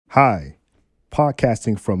Hi,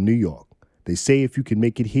 podcasting from New York. They say if you can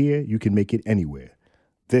make it here, you can make it anywhere.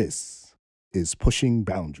 This is Pushing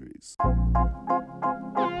Boundaries.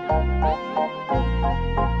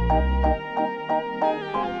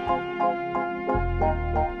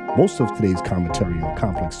 Most of today's commentary on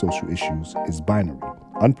complex social issues is binary,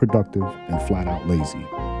 unproductive, and flat out lazy.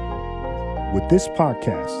 With this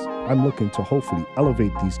podcast, I'm looking to hopefully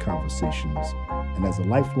elevate these conversations and, as a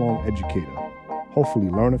lifelong educator, hopefully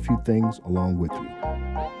learn a few things along with you.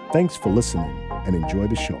 Thanks for listening and enjoy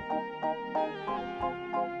the show.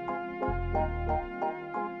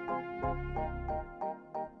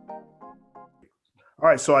 All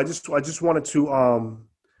right, so I just wanted to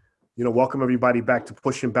welcome everybody back to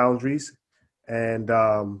Pushing Boundaries, and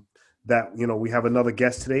that we have another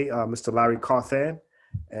guest today, Mr. Larry Carthan,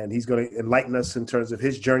 and he's going to enlighten us in terms of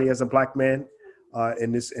his journey as a black man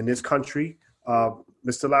in this country.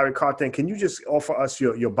 Mr. Larry Carthan, can you just offer us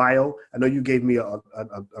your bio? I know you gave me a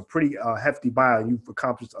pretty hefty bio, and you've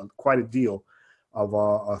accomplished quite a deal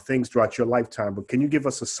of things throughout your lifetime. But can you give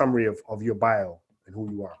us a summary of your bio and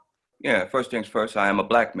who you are? Yeah, first things first, I am a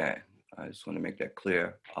black man. I just want to make that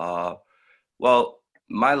clear. Well,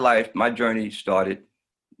 my journey started,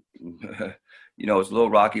 it's a little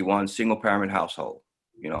rocky one, single parent household.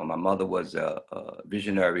 My mother was a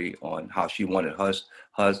visionary on how she wanted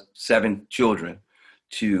her 7 children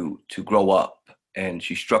to grow up. And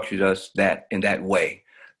she structured us in that way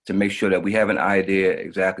to make sure that we have an idea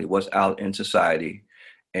exactly what's out in society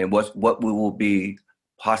and what we will be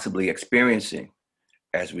possibly experiencing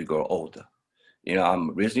as we grow older. I'm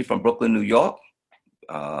originally from Brooklyn, New York.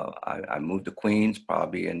 I moved to Queens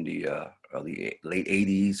probably in the late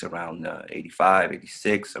 80s, around 85,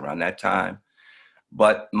 86, around that time.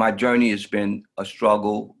 But my journey has been a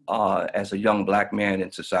struggle as a young black man in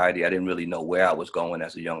society. I didn't really know where I was going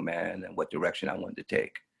as a young man and what direction I wanted to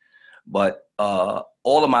take. But all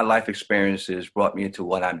of my life experiences brought me into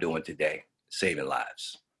what I'm doing today, saving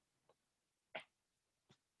lives.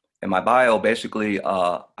 In my bio, basically,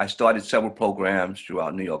 I started several programs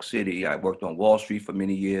throughout New York City. I worked on Wall Street for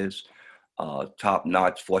many years,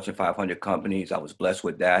 top-notch Fortune 500 companies. I was blessed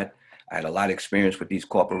with that. I had a lot of experience with these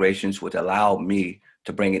corporations, which allowed me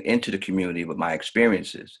to bring it into the community with my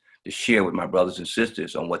experiences, to share with my brothers and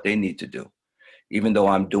sisters on what they need to do. Even though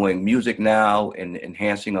I'm doing music now and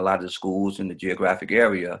enhancing a lot of the schools in the geographic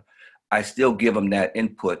area, I still give them that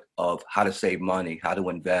input of how to save money, how to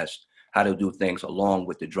invest, how to do things along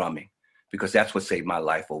with the drumming, because that's what saved my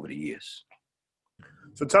life over the years.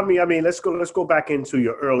 So tell me, let's go back into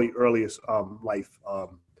your earliest life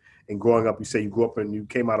and growing up. You say you grew up and you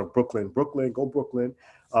came out of Brooklyn. Go Brooklyn.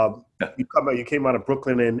 You came out of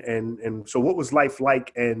Brooklyn, and so what was life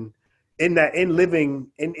like? And in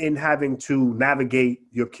having to navigate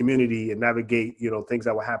your community and navigate things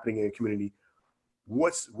that were happening in your community.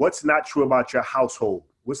 What's not true about your household?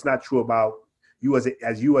 What's not true about you as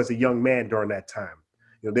a young man during that time?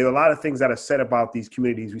 There are a lot of things that are said about these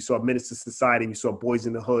communities. We saw Minister Society, we saw Boys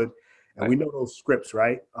in the Hood, and we know those scripts,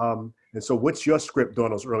 right? And so what's your script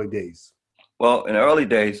during those early days? Well, in the early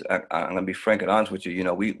days, I'm going to be frank and honest with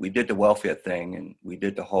you. We did the welfare thing and we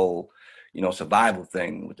did the whole, survival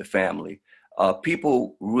thing with the family.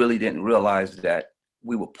 People really didn't realize that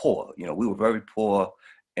we were poor. We were very poor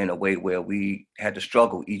in a way where we had to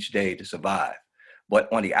struggle each day to survive.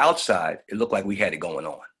 But on the outside, it looked like we had it going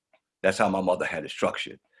on. That's how my mother had it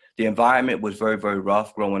structured. The environment was very, very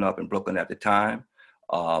rough growing up in Brooklyn at the time.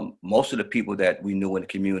 Most of the people that we knew in the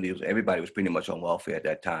community, everybody was pretty much on welfare at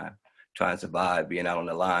that time, trying to survive, being out on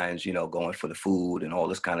the lines, going for the food and all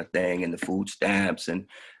this kind of thing, and the food stamps and,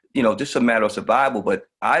 just a matter of survival. But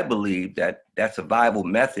I believe that survival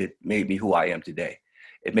method made me who I am today.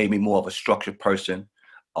 It made me more of a structured person,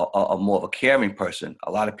 a more of a caring person.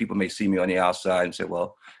 A lot of people may see me on the outside and say,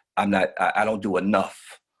 well, I don't do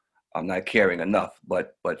enough. I'm not caring enough.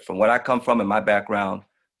 But from what I come from in my background,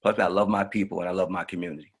 plus I love my people and I love my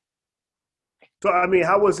community. So,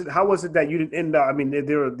 how was it that you didn't end up,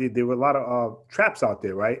 there were a lot of traps out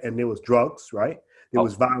there, right? And there was drugs, right? There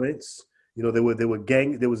was violence, there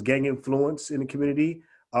was gang influence in the community.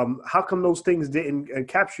 How come those things didn't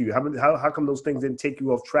capture you? How come those things didn't take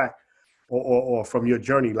you off track or from your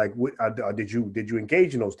journey? Like, did you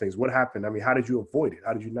engage in those things? What happened? How did you avoid it?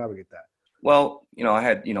 How did you navigate that? Well, I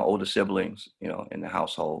had, older siblings, in the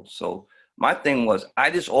household. So my thing was, I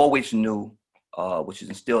just always knew, which is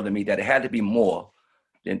instilled in me, that it had to be more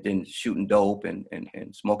than shooting dope and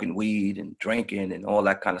smoking weed and drinking and all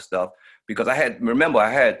that kind of stuff. Because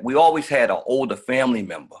we always had an older family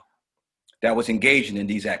member that was engaging in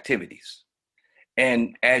these activities.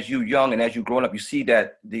 And as you young and as you growing up, you see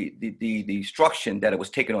that the destruction that it was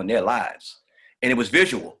taking on their lives. And it was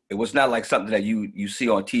visual. It was not like something that you see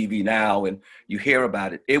on TV now and you hear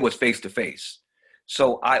about it. It was face to face.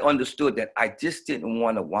 So I understood that I just didn't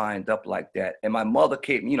want to wind up like that. And my mother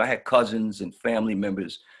came, I had cousins and family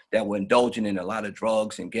members that were indulging in a lot of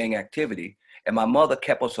drugs and gang activity. And my mother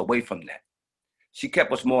kept us away from that. She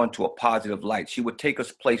kept us more into a positive light. She would take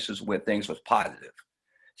us places where things was positive.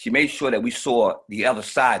 She made sure that we saw the other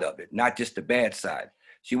side of it, not just the bad side.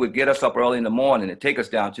 She would get us up early in the morning and take us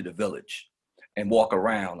down to the village and walk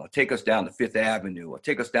around, or take us down to Fifth Avenue, or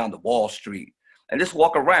take us down to Wall Street and just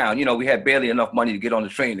walk around. We had barely enough money to get on the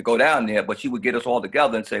train to go down there, but she would get us all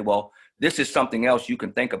together and say, well, this is something else you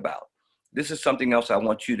can think about. This is something else I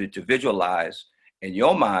want you to visualize in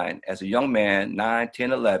your mind as a young man, 9,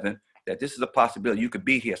 10, 11, that this is a possibility. You could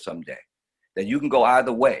be here someday, that you can go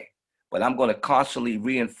either way. But I'm going to constantly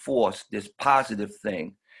reinforce this positive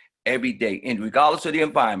thing every day, and regardless of the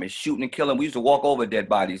environment, shooting and killing. We used to walk over dead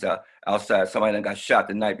bodies outside. Somebody that got shot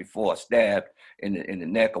the night before, stabbed in the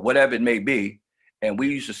neck or whatever it may be. And we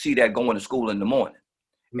used to see that going to school in the morning.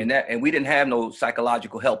 Mm-hmm. And we didn't have no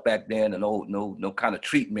psychological help back then, and no kind of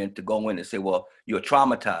treatment to go in and say, well, you're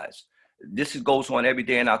traumatized. This goes on every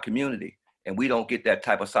day in our community, and we don't get that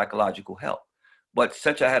type of psychological help. But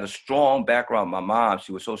since I had a strong background, my mom,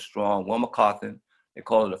 she was so strong, Wilma Cawthon, they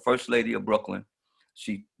call her the First Lady of Brooklyn.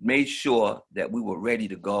 She made sure that we were ready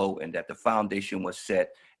to go and that the foundation was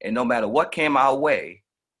set. And no matter what came our way,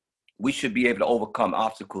 we should be able to overcome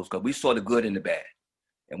obstacles because we saw the good and the bad.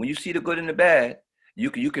 And when you see the good and the bad, you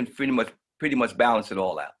can pretty much balance it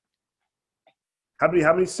all out. How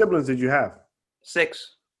many siblings did you have?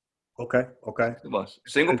 6. Okay.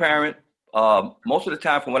 Single parent. Most of the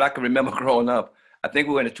time, from what I can remember growing up, I think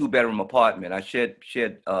we were in a 2-bedroom apartment. I shared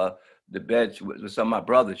the beds with some of my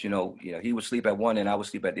brothers. He would sleep at one end, I would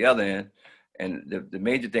sleep at the other end. And the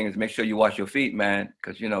major thing is make sure you wash your feet, man,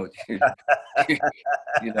 because we're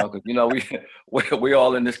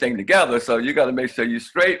all in this thing together. So you got to make sure you're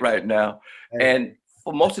straight right now. And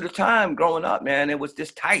for most of the time growing up, man, it was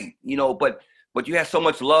just tight, but you had so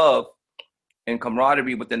much love and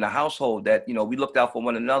camaraderie within the household that, we looked out for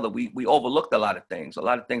one another. We overlooked a lot of things. A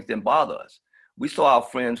lot of things didn't bother us. We saw our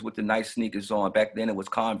friends with the nice sneakers on. Back then it was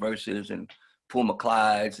Converses and Puma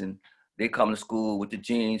Clydes, and they come to school with the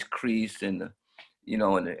jeans creased and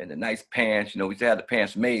the nice pants. We used to have the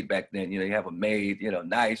pants made back then. You have them made,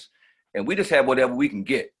 nice. And we just had whatever we can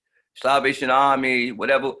get. Salvation Army,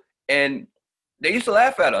 whatever. And they used to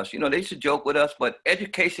laugh at us. They used to joke with us. But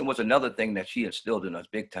education was another thing that she instilled in us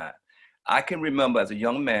big time. I can remember as a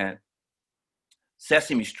young man,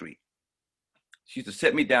 Sesame Street. She used to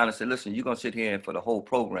sit me down and say, listen, you're going to sit here for the whole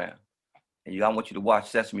program. And I want you to watch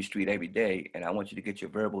Sesame Street every day. And I want you to get your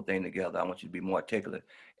verbal thing together. I want you to be more articulate.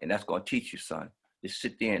 And that's going to teach you, son. Just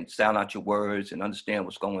sit there and sound out your words and understand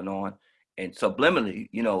what's going on. And subliminally,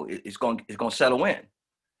 it's going to settle in.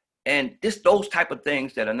 And those type of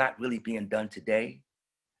things that are not really being done today,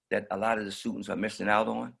 that a lot of the students are missing out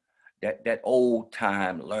on. That old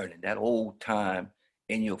time learning, that old time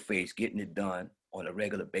in your face, getting it done on a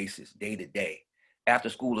regular basis, day to day. After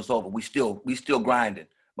school is over, we still grinding.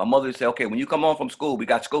 My mother would say, okay, when you come home from school, we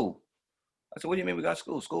got school. I said, what do you mean we got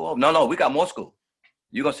school? School over? No, we got more school.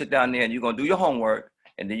 You're going to sit down there and you're going to do your homework,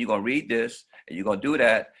 and then you're going to read this, and you're going to do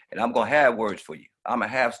that, and I'm going to have words for you. I'm going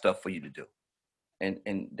to have stuff for you to do.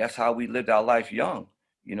 And that's how we lived our life young.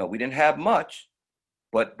 We didn't have much,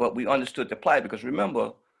 but we understood the plight, because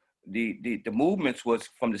remember, the movements was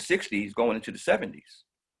from the 60s going into the 70s,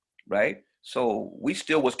 right? So we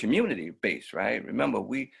still was community based, right? Remember,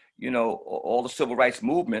 we, all the civil rights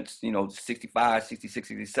movements, 65, 66,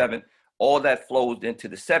 67, all that flowed into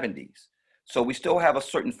the 70s. So we still have a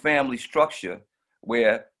certain family structure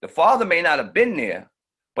where the father may not have been there,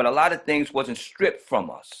 but a lot of things wasn't stripped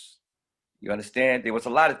from us. You understand? There was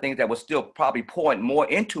a lot of things that was still probably pouring more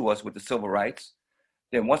into us with the civil rights.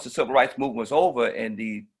 Then once the civil rights movement was over and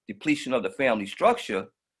the depletion of the family structure,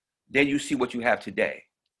 then you see what you have today.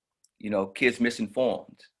 Kids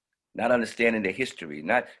misinformed, not understanding their history.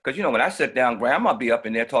 Not because, when I sat down, grandma be up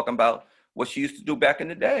in there talking about what she used to do back in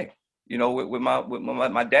the day, with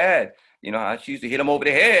my dad, how she used to hit him over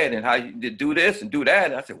the head and how you did do this and do that.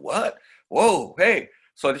 And I said, what? Whoa, hey.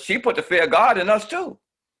 So she put the fear of God in us too.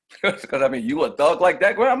 Because, you a thug like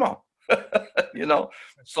that, grandma,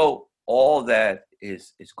 So all that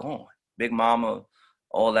is gone. Big mama,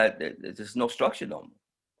 all that, there's no structure no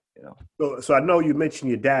more, So I know you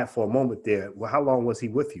mentioned your dad for a moment there. Well, how long was he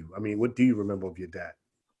with you? What do you remember of your dad?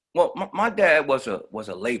 Well, my dad was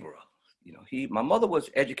a laborer. My mother was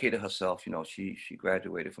educated herself. She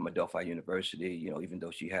graduated from Adelphi University. Even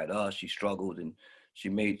though she had us, she struggled, and she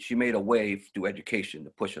made a way through education to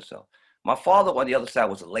push herself. My father on the other side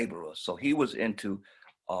was a laborer, so he was into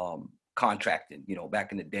contracting.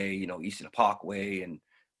 Back in the day, Eastern Parkway and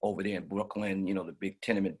over there in Brooklyn, the big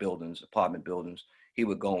tenement buildings, apartment buildings. He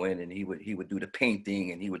would go in and he would do the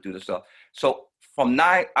painting and he would do the stuff. So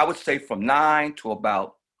I would say from 9 to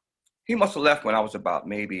about, he must have left when I was about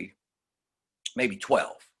maybe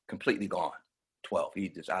 12, completely gone. 12, he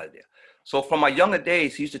just out of there. So from my younger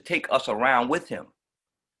days, he used to take us around with him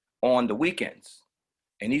on the weekends.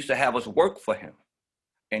 And he used to have us work for him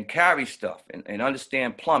and carry stuff and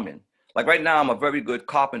understand plumbing. Like right now, I'm a very good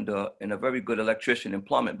carpenter and a very good electrician in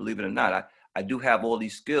plumbing, believe it or not. I do have all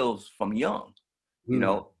these skills from young,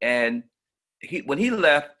 and when he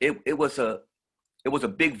left, it was a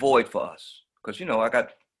big void for us. Because, I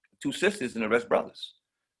got 2 sisters and the rest brothers.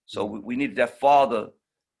 So we needed that father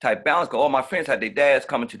type balance. Because all my friends had their dads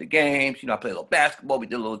coming to the games. I played a little basketball. We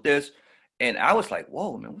did a little this. And I was like,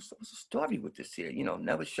 whoa, man, what's the story with this here?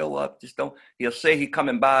 Never show up. Just don't. He'll say he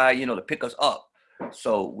coming by, to pick us up.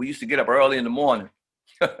 So we used to get up early in the morning.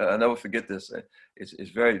 I'll never forget this.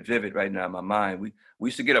 It's very vivid right now in my mind. We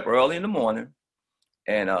used to get up early in the morning.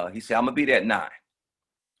 And he said, I'm going to be there at 9.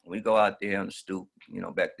 We go out there on the stoop.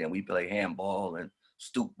 Back then we play handball and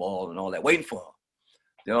stoop ball and all that, waiting for him.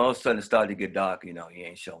 Then all of a sudden it started to get dark. He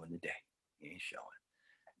ain't showing today. He ain't showing.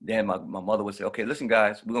 Then my mother would say, okay, listen,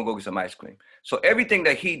 guys, we're going to go get some ice cream. So everything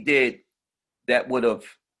that he did that would have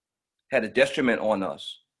had a detriment on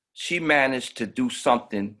us, she managed to do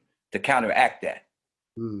something to counteract that.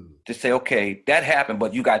 To say, okay, that happened,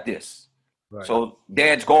 but you got this. Right. So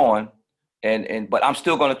dad's gone, but I'm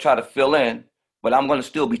still going to try to fill in, but I'm going to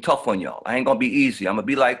still be tough on y'all. I ain't going to be easy. I'm going to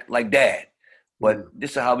be like dad. But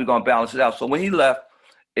this is how we're going to balance it out. So when he left,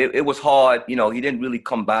 it was hard. He didn't really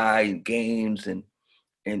come by in games and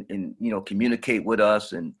communicate with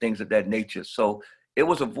us and things of that nature. So it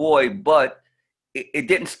was a void, but it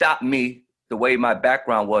didn't stop me the way my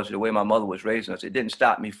background was, the way my mother was raising us. It didn't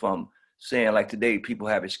stop me from saying, like today, people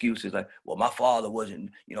have excuses like, well, my father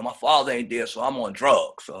wasn't, my father ain't there, so I'm on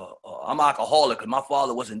drugs, or I'm alcoholic because my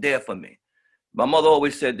father wasn't there for me. My mother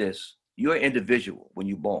always said this: you're an individual when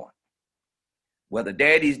you're born. Whether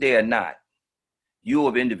daddy's there or not, you're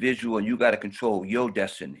an individual and you got to control your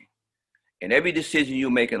destiny. And every decision you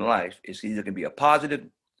make in life is either going to be a positive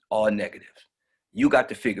or a negative. You got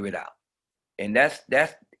to figure it out. And that's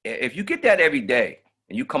if you get that every day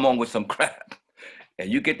and you come on with some crap and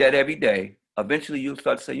you get that every day, eventually you'll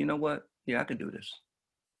start to say, you know what? Yeah, I can do this.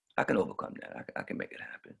 I can overcome that. I can make it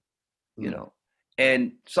happen.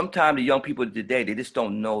 And sometimes the young people today, they just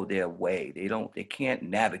don't know their way. They can't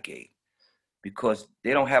navigate because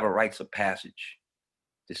they don't have a rites of passage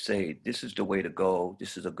to say, this is the way to go.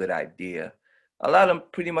 This is a good idea. A lot of them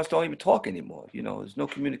pretty much don't even talk anymore. There's no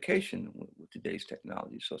communication with today's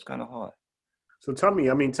technology. So it's kind of hard. So tell me,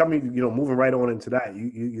 moving right on into that,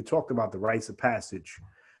 you talked about the rites of passage,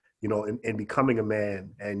 and becoming a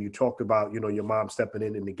man, and you talked about, your mom stepping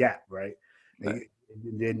in the gap, right? Right.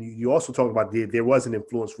 And then you also talked about there was an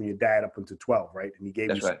influence from your dad up until 12, right? And he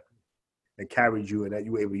gave you right. and carried you, and that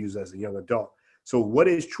you were able to use as a young adult. So what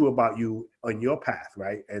is true about you on your path,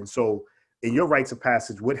 right? And so in your rites of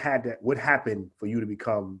passage, what happened for you to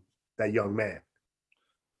become that young man?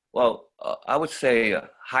 Well, I would say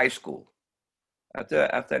high school. After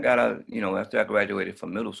I graduated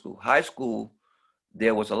from middle school, high school,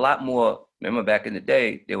 there was a lot more. Remember back in the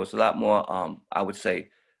day, there was a lot more. I would say,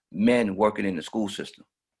 men working in the school system.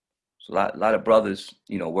 So a lot of brothers,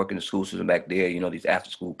 working the school system back there. These after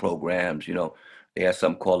school programs. They had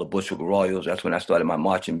something called the Bushwick Royals. That's when I started my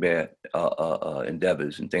marching band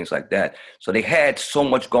endeavors and things like that. So they had so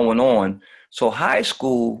much going on. So high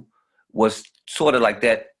school was sort of like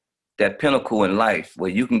that pinnacle in life where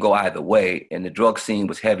you can go either way. And the drug scene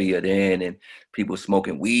was heavier then, and people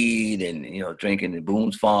smoking weed and, drinking the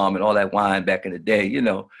Boone's Farm and all that wine back in the day,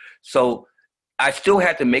 So I still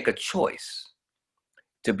had to make a choice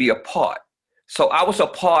to be a part. So I was a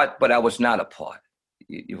part, but I was not a part.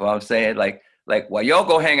 You know what I'm saying? Like while y'all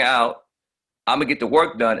go hang out, I'm gonna get the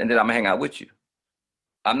work done and then I'm gonna hang out with you.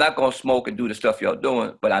 I'm not gonna smoke and do the stuff y'all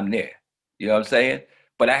doing, but I'm there. You know what I'm saying?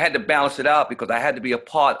 But I had to balance it out because I had to be a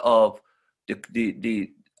part of the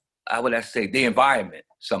environment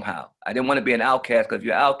somehow. I didn't want to be an outcast, because if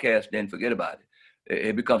you're an outcast, then forget about it.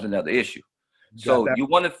 It becomes another issue. So you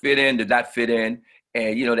want to fit in, to not fit in,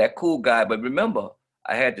 and that cool guy. But remember,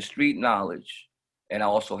 I had the street knowledge and I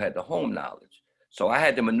also had the home knowledge. So I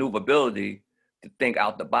had the maneuverability to think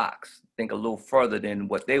out the box, think a little further than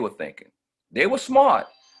what they were thinking. They were smart,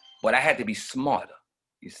 but I had to be smarter.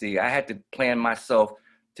 You see, I had to plan myself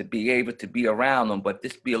to be able to be around them, but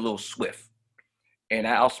just be a little swift. And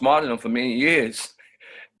I outsmarted them for many years.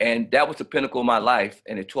 And that was the pinnacle of my life.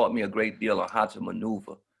 And it taught me a great deal on how to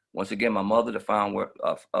maneuver. Once again, my mother, the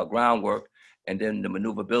groundwork, and then the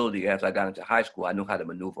maneuverability as I got into high school, I knew how to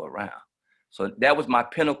maneuver around. So that was my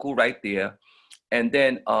pinnacle right there. And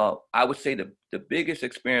then I would say the biggest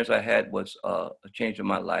experience I had was a change in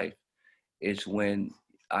my life is when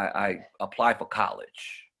I applied for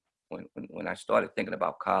college. When I started thinking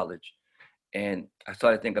about college, and I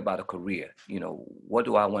started thinking about a career. You know, what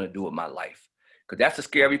do I want to do with my life? Because that's the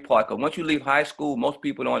scary part. Because once you leave high school, most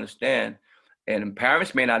people don't understand, and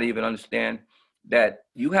parents may not even understand that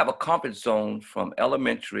you have a comfort zone from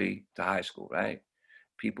elementary to high school, right?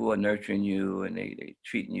 People are nurturing you and they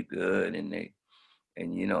treating you good,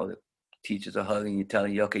 and you know the teachers are hugging you,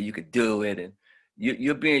 telling you, okay, you could do it, and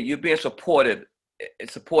you're being supported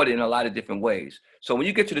in a lot of different ways. So when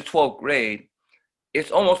you get to the 12th grade,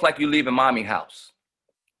 it's almost like you're leaving mommy house,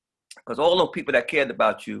 because all those people that cared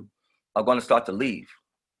about you are going to start to leave,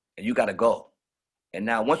 and you got to go. And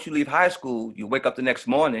now once you leave high school, you wake up the next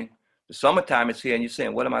morning, the summertime is here, and you're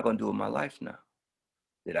saying, what am I going to do with my life now?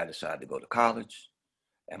 Did I decide to go to college?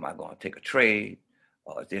 Am I going to take a trade?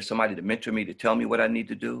 Or is there somebody to mentor me to tell me what I need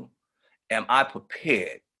to do? Am I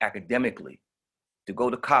prepared academically to go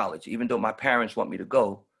to college, even though my parents want me to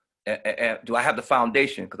go? Do I have the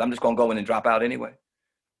foundation? Because I'm just going to go in and drop out anyway.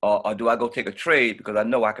 Or do I go take a trade because I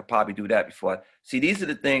know I could probably do that before? See, these are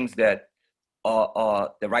the things that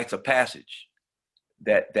are the rites of passage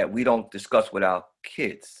that we don't discuss with our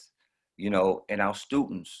kids, you know, and our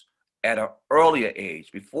students at an earlier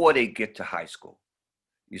age before they get to high school.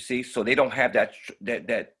 You see, so they don't have that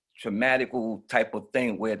traumatical type of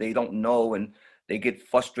thing where they don't know and they get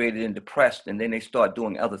frustrated and depressed, and then they start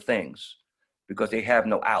doing other things because they have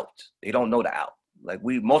no out. They don't know the out. Like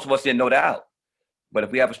most of us didn't know the out. But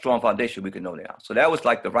if we have a strong foundation, we can know the out. So that was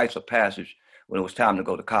like the rites of passage when it was time to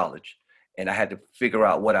go to college. And I had to figure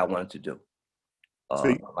out what I wanted to do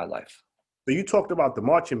in my life. So you talked about the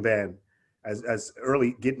marching band as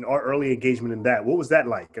early, getting our early engagement in that. What was that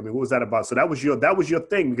like? I mean, what was that about? So that was your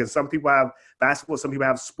thing, because some people have basketball, some people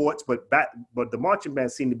have sports, but the marching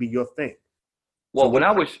band seemed to be your thing. Well,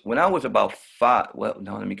 so when I was about 5, well,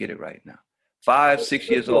 no, let me get it right now. 5, 6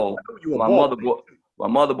 years old, my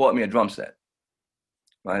mother bought me a drum set.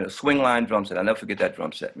 Right, a swing line drum set. I'll never forget that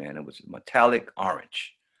drum set, man. It was metallic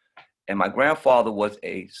orange. And my grandfather was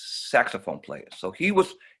a saxophone player. So he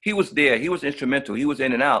was there. He was instrumental. He was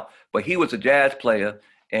in and out, but he was a jazz player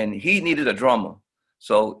and he needed a drummer.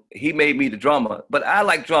 So he made me the drummer. But I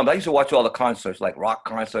like drums. I used to watch all the concerts, like rock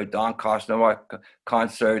concert, Don Carson rock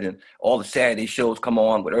concert, and all the Saturday shows come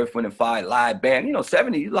on with Earth, Wind and Fire, live band. You know,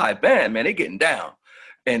 70s live band, man, they getting down.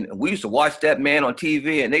 And we used to watch that, man, on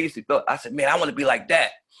TV, and they used to go, I said, man, I want to be like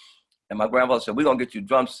that. And my grandfather said, we're going to get you a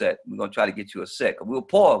drum set. We're going to try to get you a set. We were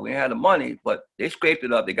poor. We didn't have the money, but they scraped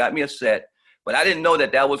it up. They got me a set. But I didn't know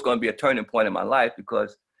that was going to be a turning point in my life,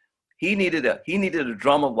 because he needed a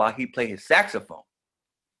drummer while he played his saxophone.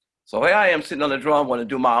 So here I am sitting on the drum, want to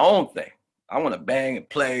do my own thing. I want to bang and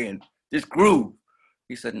play and just groove.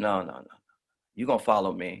 He said, no. You're going to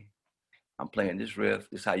follow me. I'm playing this riff.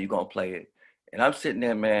 This is how you're going to play it. And I'm sitting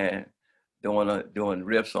there, man, doing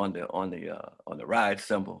riffs on the ride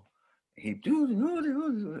cymbal.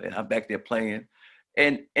 And I'm back there playing.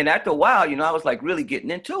 And after a while, you know, I was like really getting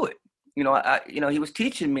into it. You know, he was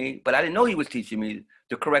teaching me, but I didn't know he was teaching me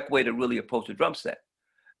the correct way to really approach a drum set.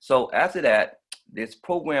 So after that, this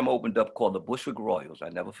program opened up called the Bushwick Royals. I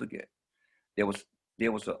never forget. There was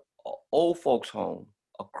a old folks home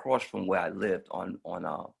across from where I lived on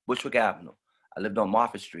Bushwick Avenue. I lived on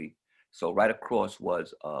Market Street. So right across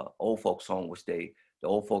was old folks home, which the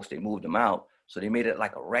old folks, they moved them out. So they made it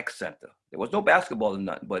like a rec center. There was no basketball or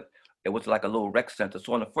nothing, but it was like a little rec center.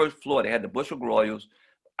 So on the first floor, they had the Bushwick Royals.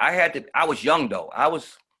 I was young though.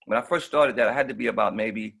 When I first started that, I had to be about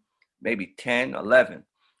maybe 10, 11.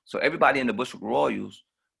 So everybody in the Bushwick Royals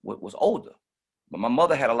was older. But my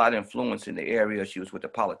mother had a lot of influence in the area. She was with the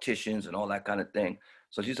politicians and all that kind of thing.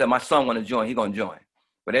 So she said, my son want to join, he going to join.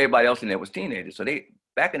 But everybody else in there was teenagers. So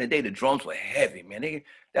back in the day, the drums were heavy, man.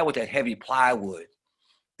 That was that heavy plywood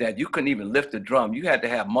that you couldn't even lift the drum. You had to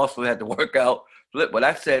have muscle, had to work out. But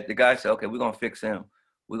the guy said, okay, we're going to fix him.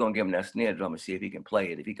 We're going to give him that snare drum and see if he can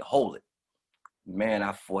play it, if he can hold it. Man,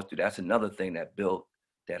 I fought through. That's another thing that built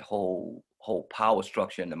that whole power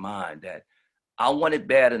structure in the mind, that I want it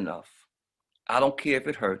bad enough. I don't care if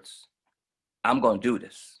it hurts. I'm going to do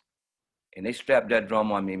this. And they strapped that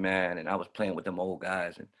drum on me, man. And I was playing with them old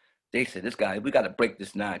guys. And They said, this guy, we got to break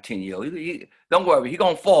this 9, 10-year-old. Don't worry, he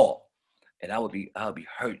gonna fall. And I would be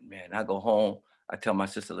hurt, man. I go home. I tell my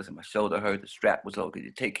sister, listen, my shoulder hurt. The strap was low. Could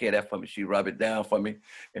you take care of that for me? She rub it down for me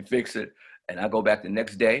and fix it. And I go back the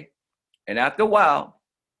next day. And after a while,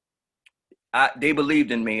 they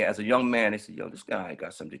believed in me as a young man. They said, yo, this guy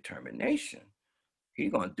got some determination.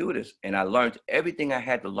 He's gonna do this. And I learned everything I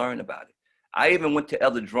had to learn about it. I even went to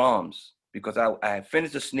other drums because I had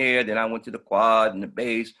finished the snare. Then I went to the quad and the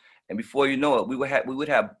bass. And before you know it, we would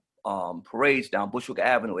have parades down Bushwick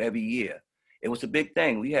Avenue every year. It was a big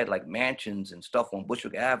thing. We had like mansions and stuff on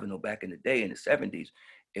Bushwick Avenue back in the day in the 70s.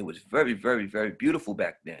 It was very, very, very beautiful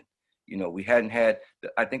back then. You know, we hadn't had,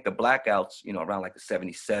 I think the blackouts, you know, around like the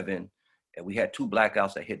 77, and we had 2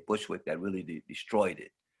 blackouts that hit Bushwick that really destroyed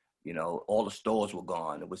it. You know, all the stores were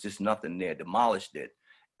gone. There was just nothing there, demolished it.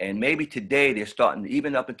 And maybe today they're starting,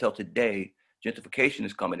 even up until today, gentrification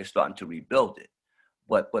is coming, they're starting to rebuild it.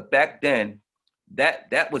 But back then,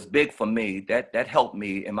 that was big for me. That helped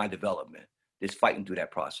me in my development, just fighting through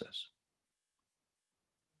that process.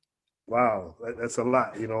 Wow, that's a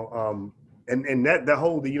lot, you know. And that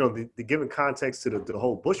whole, you know, the given context to the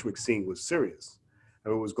whole Bushwick scene was serious. I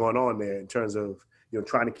mean, what was going on there in terms of, you know,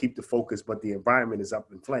 trying to keep the focus, but the environment is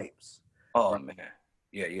up in flames. Oh man,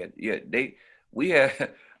 yeah. We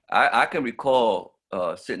had. I can recall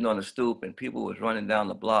sitting on the stoop and people was running down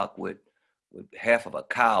the block with half of a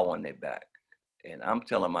cow on their back, and I'm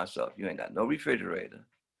telling myself, you ain't got no refrigerator.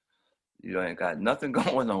 You ain't got nothing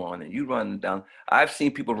going on, and you running down. I've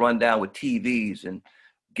seen people run down with TVs and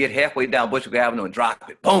get halfway down Bushwick Avenue and drop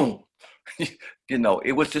it. Boom. You know,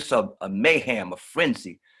 it was just a mayhem, a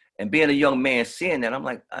frenzy. And being a young man, seeing that, I'm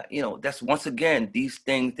like, you know, that's once again, these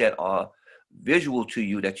things that are visual to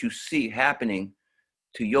you that you see happening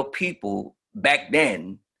to your people back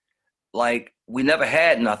then. Like, we never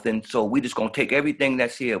had nothing, so we just gonna take everything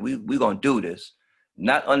that's here. We gonna do this.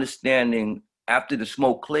 Not understanding after the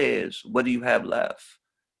smoke clears, what do you have left?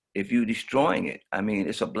 If you're destroying it, I mean,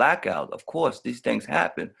 it's a blackout. Of course, these things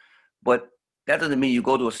happen, but that doesn't mean you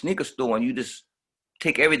go to a sneaker store and you just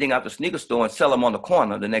take everything out the sneaker store and sell them on the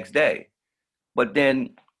corner the next day. But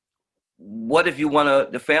then what if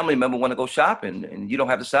the family member want to go shopping and you don't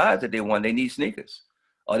have the size that they want, they need sneakers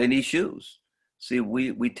or they need shoes. See,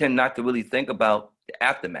 we tend not to really think about the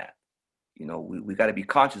aftermath. You know, we got to be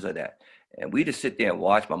conscious of that. And we just sit there and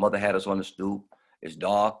watch. My mother had us on the stoop. It's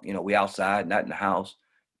dark, you know, we outside, not in the house,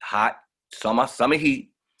 hot, summer heat.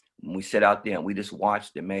 When we sit out there and we just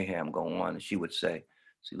watch the mayhem go on, and she would say,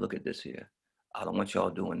 see, look at this here. I don't want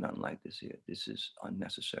y'all doing nothing like this here. This is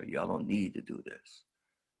unnecessary. Y'all don't need to do this.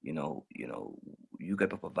 You know, you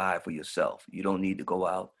got to provide for yourself. You don't need to go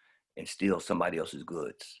out and steal somebody else's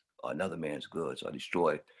goods or another man's goods or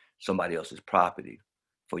destroy somebody else's property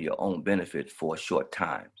for your own benefit for a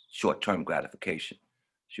short-term gratification.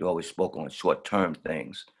 She always spoke on short-term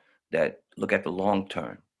things that look at the long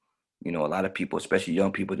term. You know, a lot of people, especially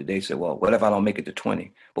young people today, say, well, what if I don't make it to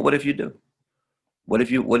 20? But what if you do? What if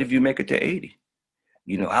you make it to 80?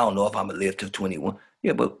 You know, I don't know if I'm gonna live to 21.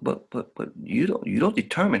 Yeah, but you don't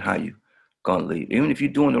determine how you gonna live. Even if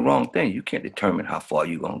you're doing the wrong thing, you can't determine how far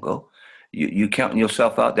you're gonna go. You counting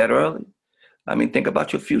yourself out that early? I mean, think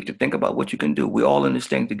about your future. Think about what you can do. We're all in this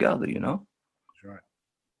thing together, you know.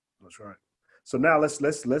 That's right. So now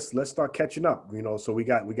let's start catching up. You know, so we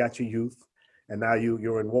got your youth, and now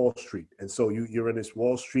you're in Wall Street, and so you're in this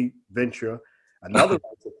Wall Street venture, another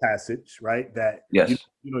passage, right? That yes,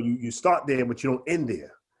 you start there, but you don't end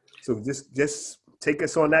there. So just take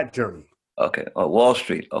us on that journey. Okay, Wall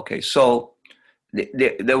Street. Okay, so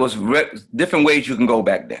there was different ways you can go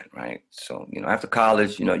back then, right? So, you know, after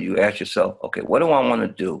college, you know, you ask yourself, okay, what do I want to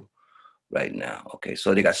do right now? Okay,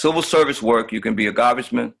 so they got civil service work. You can be a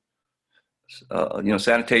garbage man, you know,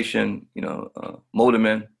 sanitation, you know,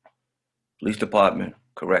 motorman, police department,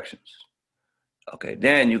 corrections. Okay,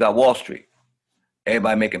 then you got Wall Street.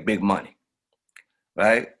 Everybody making big money,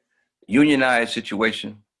 right? Unionized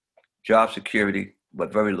situation, job security,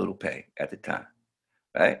 but very little pay at the time,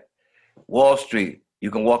 right? Wall Street,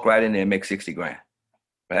 you can walk right in there and make 60 grand,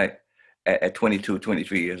 right? At 22,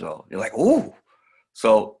 23 years old. You're like, ooh.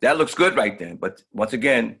 So that looks good right then. But once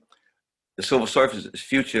again, the civil service is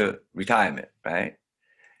future retirement, right?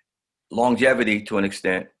 Longevity to an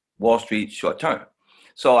extent, Wall Street short term.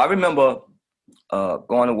 So I remember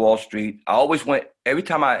going to Wall Street. I always went, every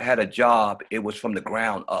time I had a job, it was from the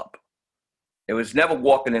ground up. It was never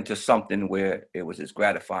walking into something where it was as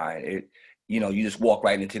gratifying. You know, you just walk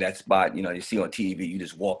right into that spot, you know, you see on TV, you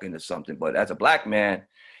just walk into something. But as a black man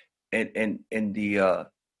in the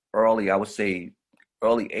early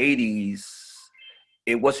 80s,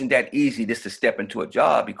 it wasn't that easy just to step into a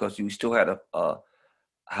job because you still had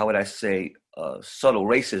how would I say, subtle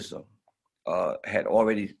racism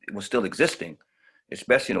was still existing,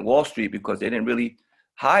 especially in Wall Street, because they didn't really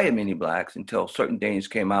hire many blacks until certain things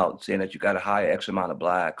came out saying that you got to hire X amount of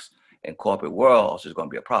blacks in corporate world, else there's going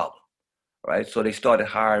to be a problem, right? So they started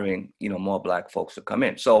hiring, more black folks to come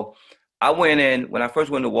in. So I went in, when I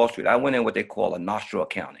first went to Wall Street, I went in what they call a nostril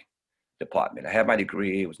accounting department. I had my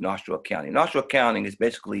degree, it was nostril accounting. Nostril accounting is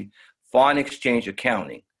basically foreign exchange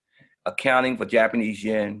accounting for Japanese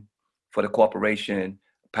yen, for the corporation,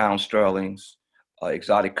 pound sterlings,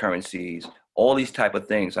 exotic currencies, all these type of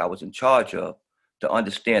things I was in charge of to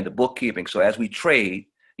understand the bookkeeping. So as we trade,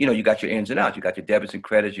 you got your ins and outs, you got your debits and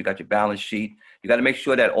credits, you got your balance sheet. You got to make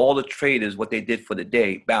sure that all the traders, what they did for the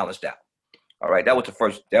day, balanced out. All right, that was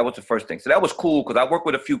the first thing. So that was cool because I worked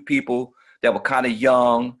with a few people that were kind of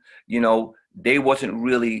young. They wasn't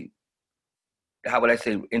really, how would I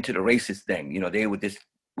say, into the racist thing. They were just,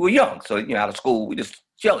 we were young. So, out of school, we just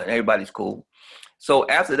chilling. Everybody's cool. So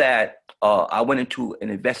after that, I went into an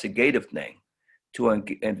investigative thing to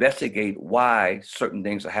investigate why certain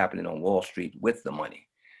things are happening on Wall Street with the money.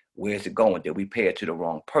 Where's it going? Did we pay it to the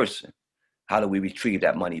wrong person? How do we retrieve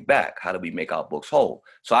that money back? How do we make our books whole?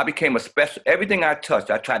 So I became everything I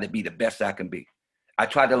touched, I tried to be the best I can be. I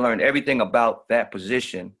tried to learn everything about that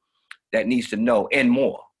position that needs to know and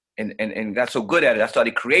more. And got so good at it, I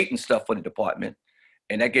started creating stuff for the department.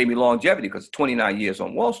 And that gave me longevity because 29 years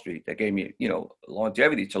on Wall Street, that gave me,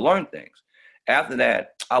 longevity to learn things. After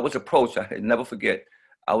that, I was approached. I never forget.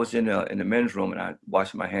 I was in the men's room and I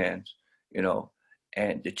washed my hands,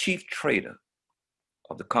 and the chief trader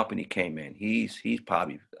of the company came in. He's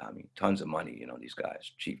probably, tons of money, these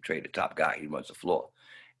guys, chief trader, top guy, he runs the floor.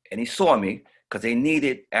 And he saw me because they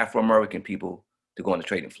needed Afro-American people to go on the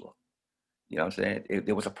trading floor. You know what I'm saying?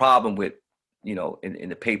 There was a problem with, in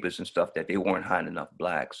the papers and stuff that they weren't hiring enough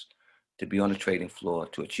blacks to be on the trading floor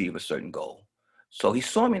to achieve a certain goal. So he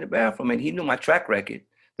saw me in the bathroom and he knew my track record,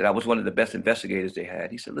 that I was one of the best investigators they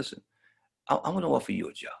had. He said, listen, I want to offer you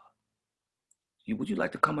a job. Would you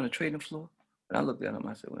like to come on the trading floor? And I looked at him,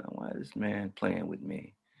 I said, well, why is this man playing with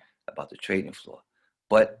me about the trading floor?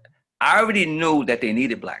 But I already knew that they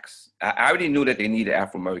needed blacks. I already knew that they needed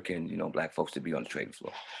Afro-American, black folks to be on the trading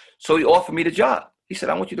floor. So he offered me the job. He said,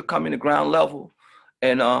 I want you to come in the ground level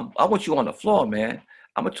and I want you on the floor, man.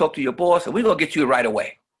 I'm gonna talk to your boss and we're gonna get you right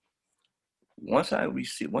away. Once I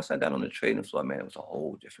got on the trading floor, man, it was a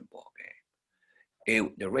whole different ball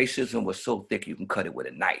game. The racism was so thick you can cut it with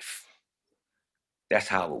a knife. That's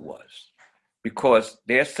how it was. Because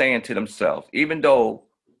they're saying to themselves, even though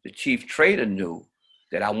the chief trader knew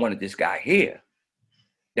that I wanted this guy here,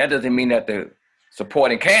 that doesn't mean that the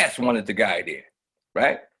supporting cast wanted the guy there,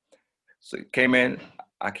 right? So he came in,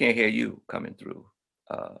 I can't hear you coming through.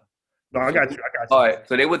 No, I got you. All right,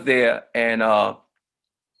 so they were there, and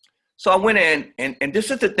so I went in, and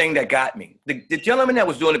this is the thing that got me. The gentleman that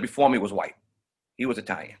was doing it before me was white. He was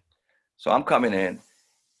Italian. So I'm coming in,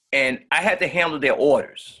 and I had to handle their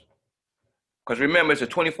orders. Because remember, it's a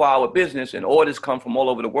 24-hour business, and orders come from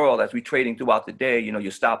all over the world as we trading throughout the day.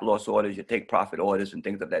 Your stop loss orders, your take profit orders, and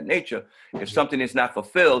things of that nature. If something is not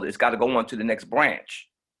fulfilled, it's got to go on to the next branch.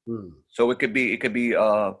 So it could be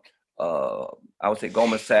I would say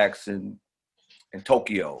Goldman Sachs in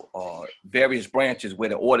Tokyo, or various branches where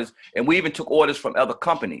the orders, and we even took orders from other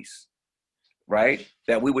companies, right?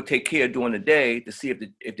 That we would take care of during the day to see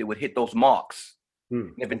if they would hit those marks.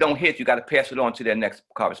 If it don't hit, you got to pass it on to their next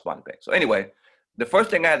correspondent bank. So anyway, the first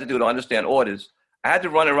thing I had to do to understand orders, I had to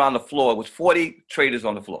run around the floor. It was 40 traders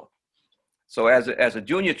on the floor. So as a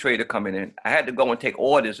junior trader coming in, I had to go and take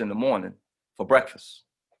orders in the morning for breakfast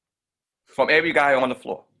from every guy on the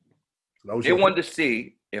floor. They wanted to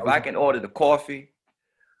see if I can order the coffee,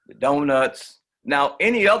 the donuts. Now,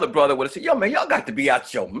 any other brother would have said, yo, man, y'all got to be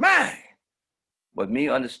out your mind. But me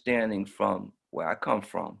understanding from where I come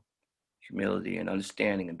from, humility and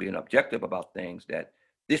understanding and being objective about things, that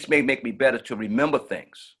this may make me better to remember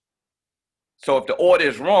things. So if the order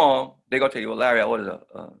is wrong, they're going to tell you, well, Larry, I ordered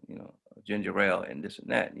a ginger ale and this and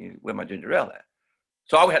that. And where my ginger ale at?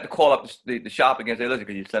 So I would have to call up the shop again and say, listen,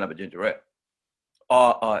 could you send up a ginger ale?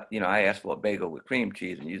 Or, I asked for a bagel with cream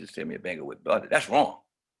cheese and you just send me a bagel with butter. That's wrong.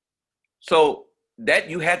 So that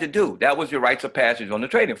you had to do. That was your rites of passage on the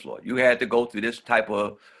trading floor. You had to go through this type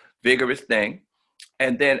of vigorous thing.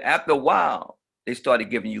 And then after a while, they started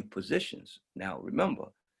giving you positions. Now, remember,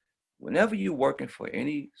 whenever you're working for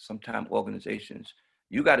sometimes organizations,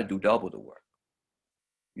 you got to do double the work.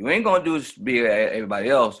 You ain't going to be everybody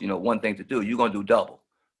else, one thing to do. You're going to do double.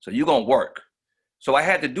 So you're going to work. So I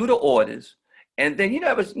had to do the orders. And then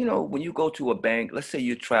when you go to a bank, let's say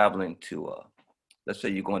you're traveling to, let's say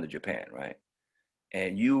you're going to Japan, right?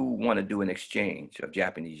 And you want to do an exchange of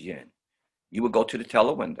Japanese yen. You would go to the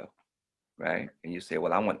teller window, right? And you say,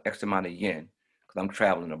 well, I want X amount of yen because I'm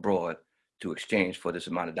traveling abroad to exchange for this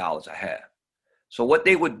amount of dollars I have. So what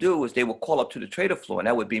they would do is they would call up to the trader floor, and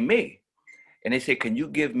that would be me. And they say, can you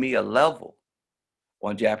give me a level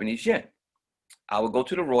on Japanese yen? I would go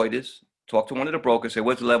to the Reuters, talk to one of the brokers, say,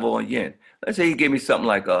 what's the level on yen? Let's say he gave me something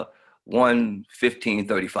like a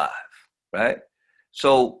 115.35, right?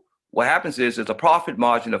 So what happens is there's a profit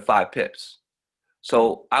margin of 5 pips.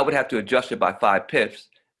 So I would have to adjust it by 5 pips,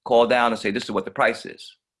 call down and say, this is what the price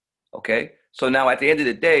is, okay? So now at the end of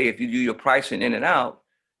the day, if you do your pricing in and out,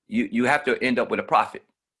 you have to end up with a profit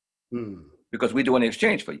because we're doing an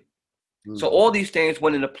exchange for you. So all these things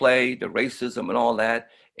went into play, the racism and all that,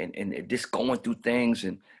 and just going through things.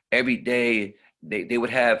 And every day they would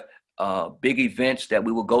have big events that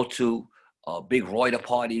we would go to, big Reuters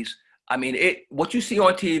parties. I mean, what you see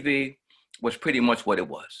on TV was pretty much what it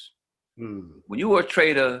was. When you were a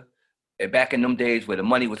trader back in them days where the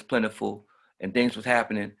money was plentiful and things was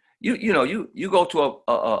happening, you go to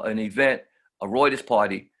an event, a Reuters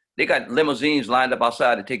party, they got limousines lined up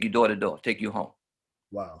outside to take you door to door, take you home.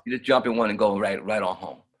 Wow. You just jump in one and go right on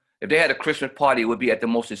home. If they had a Christmas party, it would be at the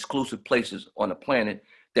most exclusive places on the planet.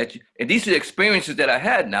 And these are the experiences that I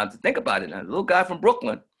had now. To think about it now, a little guy from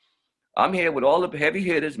Brooklyn, I'm here with all the heavy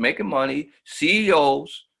hitters making money,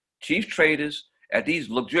 CEOs, chief traders at these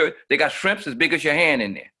luxurious. They got shrimps as big as your hand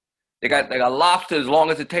in there. They got lobster as long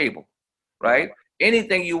as the table, right?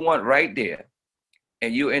 Anything you want right there.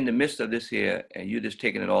 And you're in the midst of this here and you're just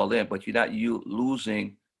taking it all in, but you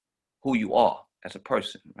losing who you are as a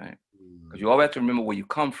person, right? Because you always have to remember where you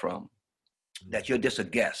come from, that you're just a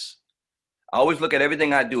guest. I always look at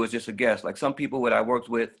everything I do as just a guest. Like some people that I worked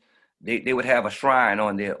with, they would have a shrine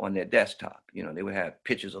on their desktop. They would have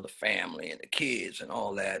pictures of the family and the kids and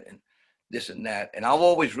all that and this and that. And I've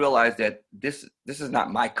always realized that this is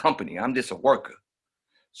not my company. I'm just a worker.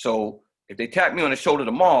 So if they tap me on the shoulder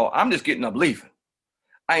tomorrow, I'm just getting up leaving.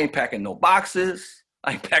 I ain't packing no boxes.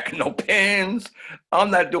 I ain't packing no pens. I'm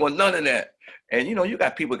not doing none of that. And, you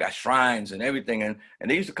got people got shrines and everything. And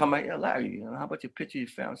they used to come out, Larry, how about your picture you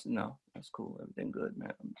found? I said, no, that's cool. Everything good,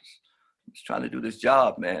 man. I'm just trying to do this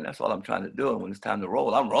job, man. That's all I'm trying to do. And when it's time to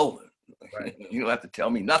roll, I'm rolling. Right. You don't have to tell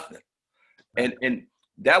me nothing. Right. And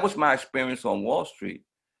that was my experience on Wall Street.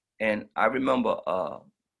 And I remember,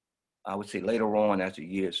 I would say later on, as the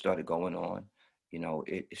years started going on,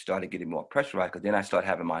 it started getting more pressurized because then I started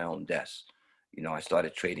having my own desk. I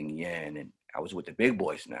started trading yen and I was with the big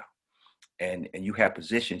boys now. And you had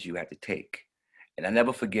positions you had to take. And I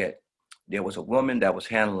never forget, there was a woman that was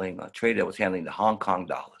a trader that was handling the Hong Kong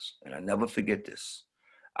dollars. And I never forget this.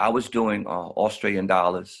 I was doing Australian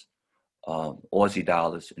dollars, Aussie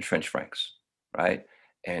dollars, and French francs, right?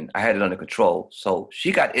 And I had it under control. So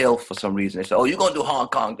she got ill for some reason. They said, oh, you're going to do Hong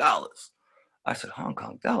Kong dollars. I said, Hong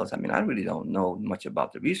Kong dollars? I mean, I really don't know much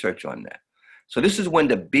about the research on that. So this is when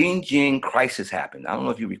the Beijing crisis happened. I don't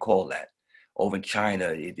know if you recall that. Over in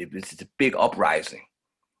China, it's a big uprising.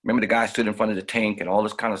 Remember the guy stood in front of the tank and all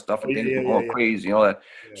this kind of stuff and things were going crazy and all that.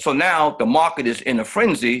 Yeah. So now the market is in a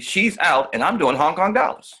frenzy. She's out and I'm doing Hong Kong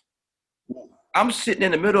dollars. I'm sitting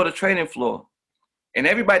in the middle of the trading floor and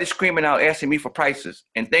everybody's screaming out, asking me for prices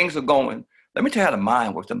and things are going. Let me tell you how the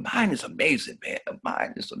mind works. The mind is amazing, man. The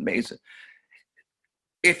mind is amazing.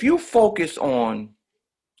 If you focus on,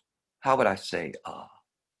 how would I say,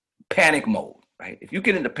 panic mode, right? If you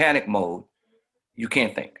get into panic mode, you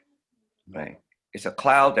can't think, right? It's a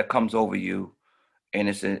cloud that comes over you and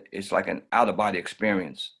it's like an out-of-body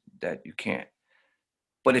experience that you can't.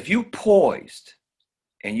 But if you poised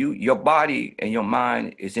and your body and your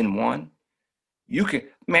mind is in one, you can,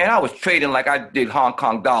 man, I was trading like I did Hong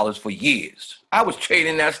Kong dollars for years. I was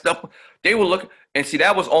trading that stuff. They were looking, and see,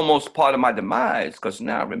 that was almost part of my demise because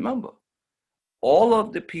now remember, all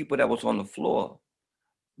of the people that was on the floor,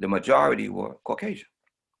 the majority were Caucasian.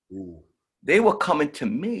 Ooh. They were coming to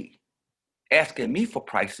me, asking me for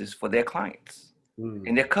prices for their clients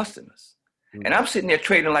and their customers. And I'm sitting there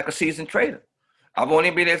trading like a seasoned trader. I've only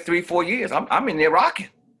been there 3-4 years. I'm in there rocking,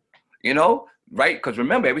 right? Because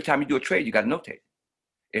remember, every time you do a trade, you got to notate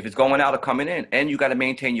if it's going out or coming in, and you got to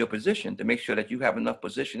maintain your position to make sure that you have enough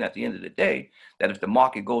position at the end of the day that if the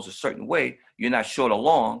market goes a certain way, you're not short or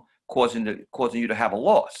long, causing you to have a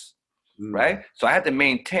loss, right? So I had to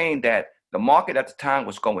maintain that the market at the time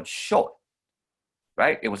was going short,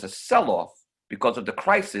 right? It was a sell-off because of the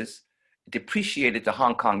crisis, it depreciated the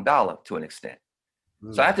Hong Kong dollar to an extent.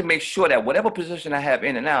 So I had to make sure that whatever position I have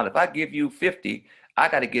in and out, if I give you 50, I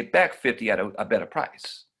got to get back 50 at a better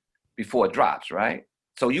price before it drops, right?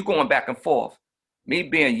 So you going back and forth. Me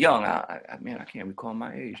being young, man, I can't recall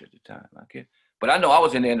my age at the time. I can't, but I know I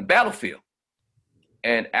was in there in the battlefield.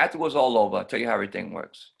 And after it was all over, I'll tell you how everything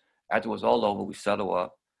works. After it was all over, we settle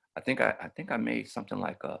up. I think I made something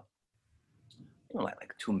like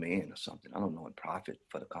like 2 million or something. I don't know, in profit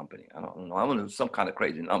for the company. I don't know. I don't know, some kind of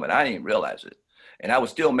crazy number. And I didn't even realize it. And I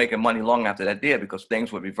was still making money long after that did because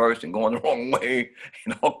things were reversed and going the wrong way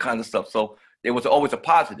and all kinds of stuff. So there was always a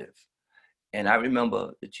positive. And I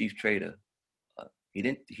remember the chief trader, he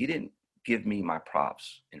didn't give me my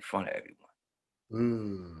props in front of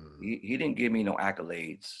everyone. He didn't give me no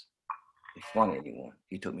accolades in front of anyone.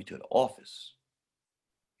 He took me to the office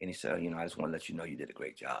and he said, I just want to let you know you did a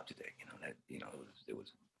great job today. It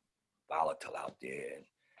was volatile out there and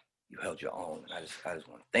you held your own. And I just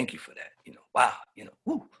want to thank you for that. Wow,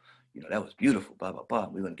 whoo, that was beautiful, blah, blah, blah.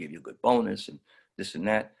 We're going to give you a good bonus and this and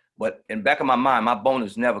that. But in the back of my mind, my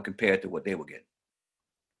bonus never compared to what they were getting.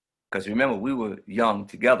 Because remember, we were young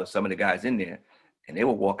together, some of the guys in there, and they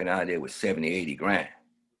were walking out of there with 70, 80 grand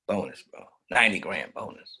bonus, bro. 90 grand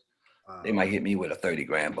bonus. Wow. They might hit me with a 30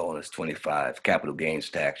 grand bonus, 25, capital gains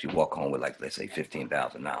tax. You walk home with, like, let's say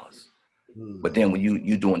 $15,000. But then when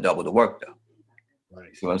you doing double the work, though.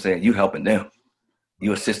 Right. See what I'm saying? You helping them.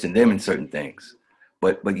 You assisting them in certain things.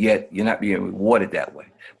 But yet you're not being rewarded that way.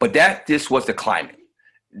 But this was the climate.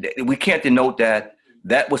 We can't denote that.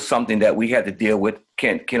 That was something that we had to deal with.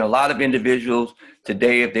 Can a lot of individuals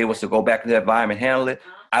today, if they was to go back to that environment, handle it?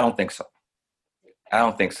 I don't think so. I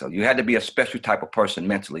don't think so. You had to be a special type of person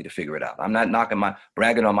mentally to figure it out. I'm not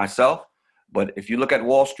bragging on myself, but if you look at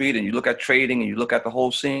Wall Street and you look at trading and you look at the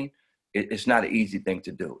whole scene, it's not an easy thing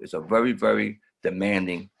to do. It's a very, very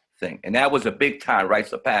demanding thing. And that was a big time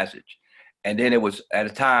rites of passage. And then it was, at a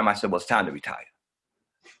time, I said, well, it's time to retire.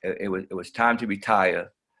 It was time to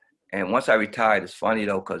retire. And once I retired, it's funny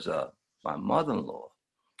though, because my mother-in-law,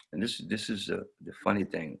 and this is the funny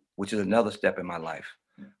thing, which is another step in my life,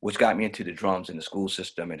 which got me into the drums in the school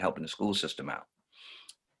system and helping the school system out.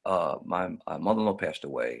 My mother-in-law passed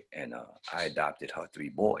away, and I adopted her 3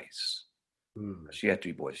 boys. She had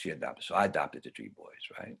 3 boys she adopted, so I adopted the 3 boys,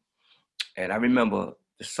 right? And I remember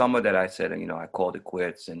the summer that I said, I called it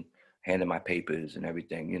quits and handed my papers and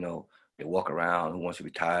everything. They walk around, who wants to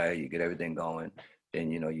retire, you get everything going. Then,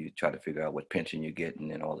 you try to figure out what pension you're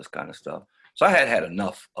getting and all this kind of stuff. So I had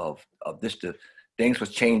enough of this. Things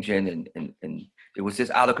was changing and it was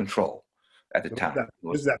just out of control at the time.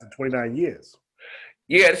 This is after 29 years.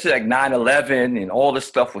 Yeah, this is like 9/11 and all this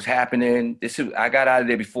stuff was happening. I got out of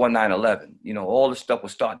there before 9/11. All this stuff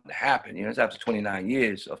was starting to happen. It's after 29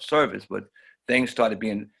 years of service, but things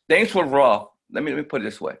were rough. Let me put it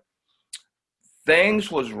this way.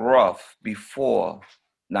 Things was rough before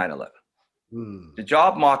 9/11. The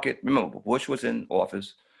job market, remember, Bush was in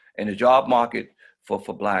office, and the job market for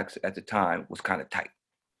blacks at the time was kind of tight.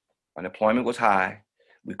 Unemployment was high.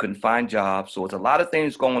 We couldn't find jobs. So it's a lot of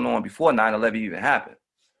things going on before 9/11 even happened.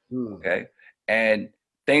 Okay. And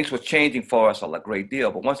things were changing for us a great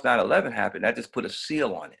deal. But once 9/11 happened, that just put a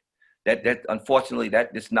seal on it. That unfortunately,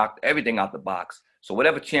 that just knocked everything out the box. So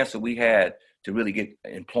whatever chance that we had to really get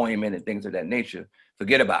employment and things of that nature,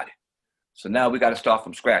 forget about it. So now we got to start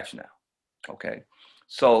from scratch now. Okay.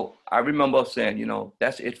 So I remember saying,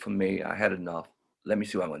 that's it for me. I had enough. Let me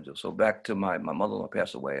see what I'm going to do. So back to my mother-in-law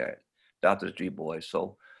passed away. I adopted the 3 boys.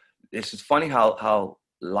 So this is funny how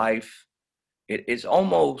life, it's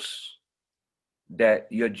almost that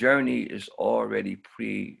your journey is already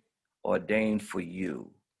preordained for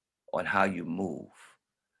you on how you move.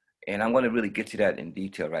 And I'm going to really get to that in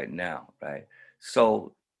detail right now, right?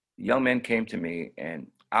 So young men came to me and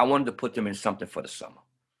I wanted to put them in something for the summer.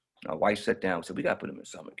 My wife sat down and said, we got to put them in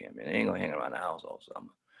summer camp, man. They ain't going to hang around the house all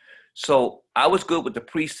summer. So I was good with the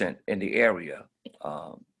precinct in the area,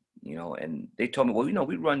 and they told me, well,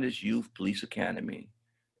 we run this youth police academy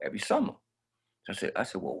every summer. So I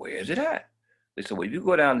said, well, where is it at? They said, well, if you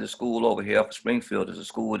go down to school over here for Springfield, there's a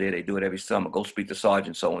school there. They do it every summer. Go speak to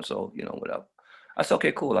Sergeant so-and-so, whatever. I said,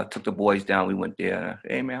 okay, cool. I took the boys down. We went there. And I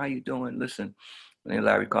said, hey, man, how you doing? Listen, my name's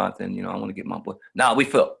Larry Carthen. I want to get my boy. Nah, we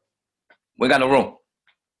filled. We got no room.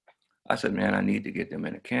 I said, man, I need to get them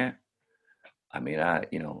in a camp. I mean,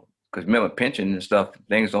 because remember pension and stuff,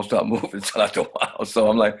 things don't start moving until after a while. So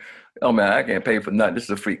I'm like, oh man, I can't pay for nothing. This is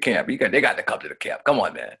a free camp. They got to come to the camp. Come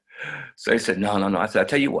on, man. So they said, no. I said, I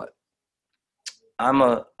tell you what, I'm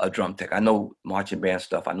a drum tech. I know marching band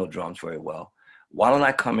stuff. I know drums very well. Why don't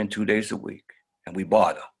I come in 2 days a week and we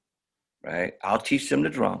barter, right? I'll teach them the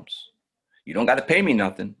drums. You don't got to pay me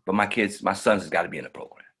nothing, but my sons has got to be in the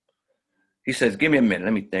program. He says, give me a minute.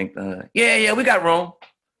 Let me think. Yeah, we got room.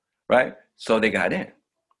 Right? So they got in.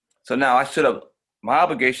 So now I stood up. My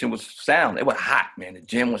obligation was sound. It was hot, man. The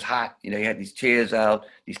gym was hot. You know, you had these chairs out,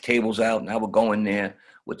 these tables out, and I would go in there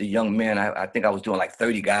with the young men. I think I was doing like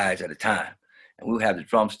 30 guys at a time. And we would have the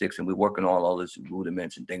drumsticks and we were working on all these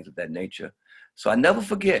rudiments and things of that nature. So I never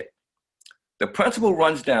forget. The principal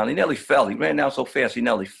runs down. He nearly fell. He ran down so fast, he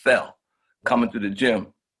nearly fell coming through the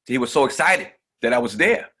gym. He was so excited that I was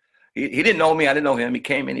there. He didn't know me. I didn't know him. He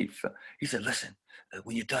came in. He said, listen,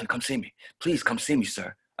 when you're done, come see me. Please come see me,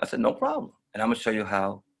 sir. I said, no problem. And I'm going to show you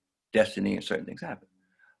how destiny and certain things happen.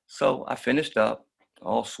 So I finished up,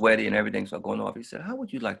 all sweaty and everything. So I'm going off. He said, how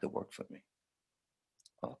would you like to work for me?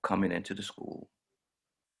 Coming into the school.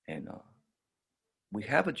 And we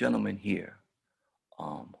have a gentleman here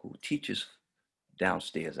who teaches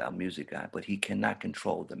downstairs, our music guy, but he cannot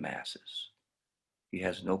control the masses. He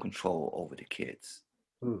has no control over the kids.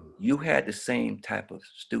 You had the same type of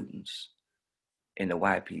students in the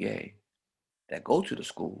YPA that go to the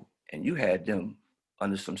school, and you had them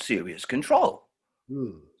under some serious control.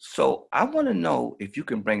 So I want to know if you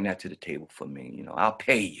can bring that to the table for me. You know, I'll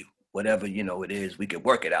pay you whatever, you know, it is. We can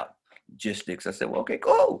work it out. Logistics. I said, well, okay,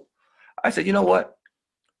 cool. I said, you know what?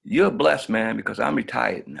 You're blessed, man, because I'm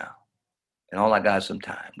retired now. And all I got is some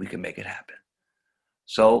time. We can make it happen.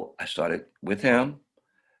 So I started with him.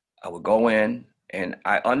 I would go in, and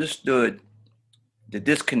I understood the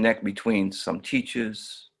disconnect between some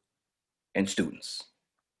teachers and students.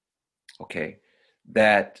 Okay,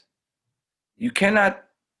 that you cannot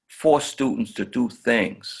force students to do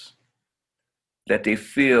things that they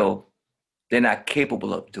feel they're not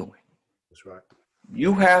capable of doing. That's right.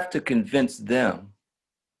 You have to convince them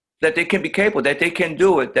that they can be capable, that they can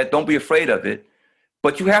do it, that don't be afraid of it.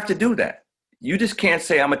 But you have to do that. You just can't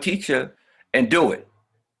say, I'm a teacher and do it.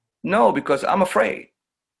 No, because I'm afraid.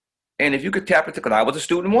 And if you could tap into, because I was a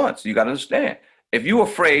student once, you got to understand. If you're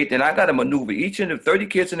afraid, then I got to maneuver each of the 30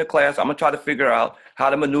 kids in the class. I'm going to try to figure out how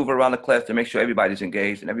to maneuver around the class to make sure everybody's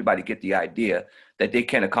engaged and everybody get the idea that they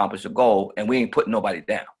can accomplish a goal, and we ain't putting nobody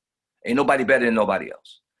down. Ain't nobody better than nobody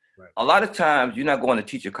else. Right. A lot of times you're not going to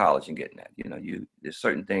teacher college and getting that. You know, there's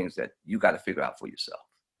certain things that you got to figure out for yourself.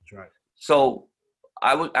 That's right. So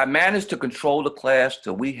I managed to control the class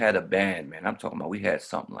till we had a band, man. I'm talking about we had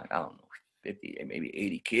something like, I don't know, 50, maybe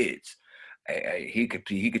 80 kids. He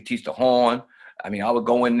could teach the horn. I mean, I would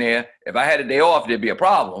go in there. If I had a day off, there'd be a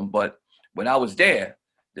problem. But when I was there,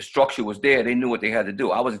 the structure was there. They knew what they had to do.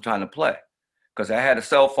 I wasn't trying to play because I had a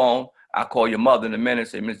cell phone. I call your mother in a minute and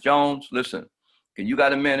say, Miss Jones, listen, can you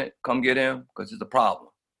got a minute? Come get him because it's a problem.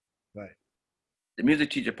 Right. The music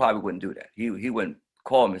teacher probably wouldn't do that. He wouldn't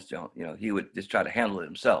call Miss Jones. You know, he would just try to handle it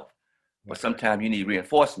himself. But sometimes you need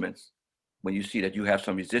reinforcements when you see that you have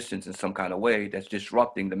some resistance in some kind of way that's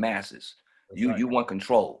disrupting the masses. You want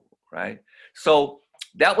control, right? So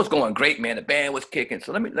that was going great, man. The band was kicking.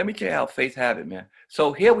 So let me tell you how faith have it, man.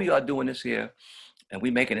 So here we are doing this here, and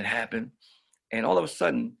we making it happen. And all of a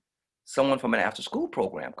sudden, someone from an after-school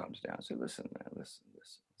program comes down and says, listen, man, listen.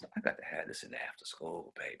 I got to have this in the after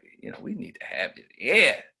school, baby. You know, we need to have it.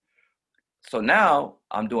 Yeah. So now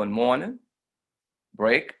I'm doing morning,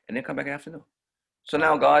 break, and then come back afternoon. So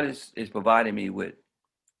now God is providing me with,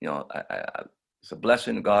 you know, it's a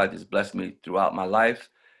blessing. God has blessed me throughout my life.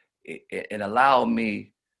 It allowed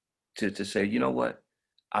me to say, you know what?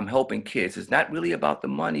 I'm helping kids. It's not really about the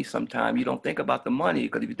money. Sometimes you don't think about the money,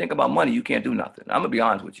 because if you think about money, you can't do nothing. I'm gonna be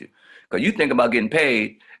honest with you, because you think about getting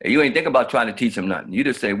paid and you ain't think about trying to teach them nothing. You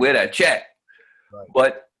just say, where that check? Right.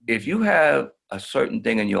 But if you have a certain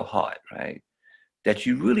thing in your heart, right, that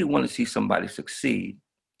you really want to see somebody succeed,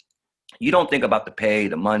 you don't think about the pay,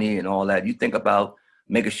 the money and all that. You think about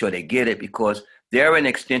making sure they get it, because they're an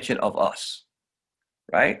extension of us,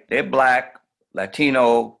 right? They're Black,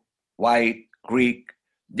 Latino, white, Greek.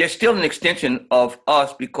 They're still an extension of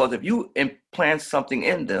us, because if you implant something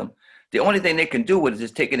in them, the only thing they can do with it is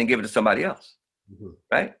just take it and give it to somebody else,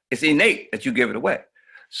 right? It's innate that you give it away.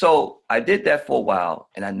 So I did that for a while,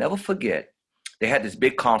 and I never forget, they had this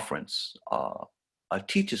big conference, a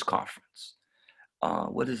teachers conference.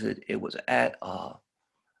 What is it? It was at,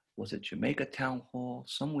 was it Jamaica Town Hall?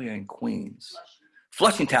 Somewhere in Queens.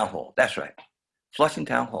 Flushing Town Hall, that's right. Flushing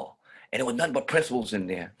Town Hall. And there was nothing but principals in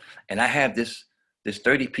there. And I have this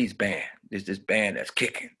 30-piece band. There's this band that's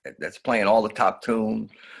kicking, that's playing all the top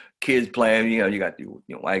tunes. Kids playing, you know, you got the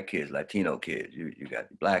white kids, Latino kids, you got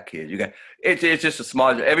the Black kids, you got, it's just a small,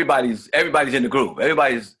 everybody's in the group.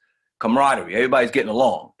 Everybody's camaraderie. Everybody's getting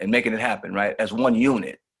along and making it happen, right? As one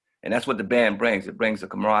unit. And that's what the band brings. It brings a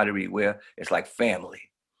camaraderie where it's like family.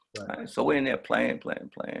 Right? So we're in there playing.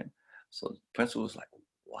 So the principal was like,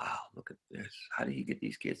 wow, look at this. How do you get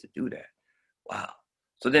these kids to do that? Wow.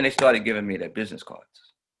 So then they started giving me their business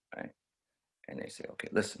cards, right? And they say, okay,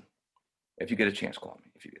 listen, if you get a chance, call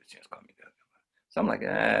me. If you get a chance, call me. So I'm like,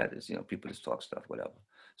 this, people just talk stuff, whatever.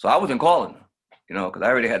 So I wasn't calling them, because I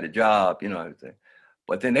already had the job, everything.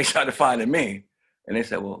 But then they started finding me, and they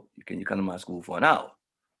said, well, can you come to my school for an hour?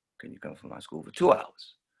 Can you come to my school for 2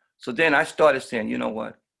 hours? So then I started saying, you know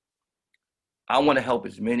what? I want to help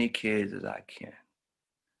as many kids as I can.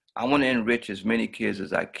 I want to enrich as many kids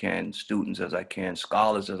as I can, students as I can,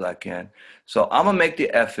 scholars as I can. So I'm going to make the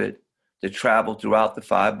effort to travel throughout the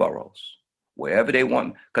 5 boroughs, wherever they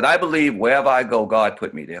want. Because I believe wherever I go, God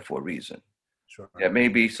put me there for a reason. Sure. There may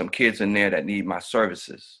be some kids in there that need my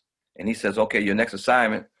services. And he says, okay, your next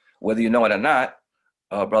assignment, whether you know it or not,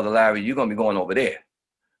 Brother Larry, you're going to be going over there.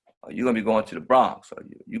 Or you're going to be going to the Bronx. Or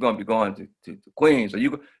you're going to be going to Queens. Or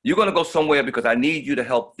you're going to go somewhere because I need you to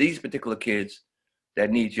help these particular kids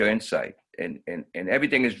that needs your insight. And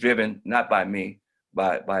everything is driven not by me,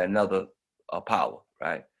 by another power,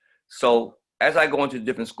 right? So as I go into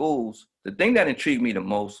different schools, the thing that intrigued me the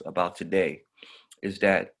most about today is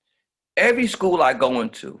that every school I go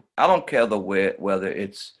into, I don't care whether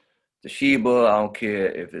it's the Sheba, I don't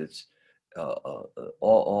care if it's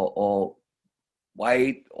all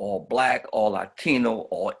white, or black, or Latino,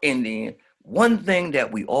 or Indian. One thing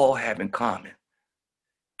that we all have in common: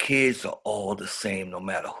 kids are all the same, no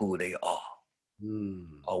matter who they are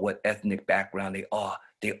or what ethnic background they are.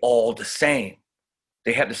 They're all the same.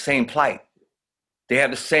 They have the same plight. They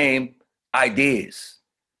have the same ideas,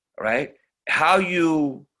 right? How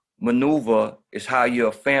you maneuver is how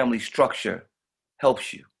your family structure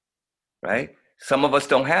helps you, right? Some of us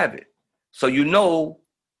don't have it. So you know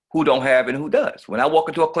who don't have it and who does. When I walk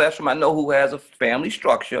into a classroom, I know who has a family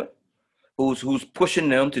structure, who's pushing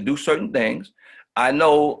them to do certain things. I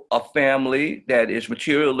know a family that is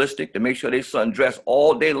materialistic to make sure their son dress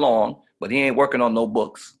all day long, but he ain't working on no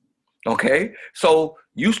books. Okay? So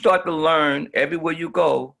you start to learn everywhere you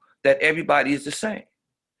go that everybody is the same.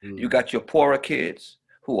 You got your poorer kids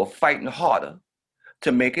who are fighting harder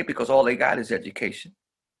to make it because all they got is education.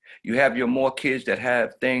 You have your more kids that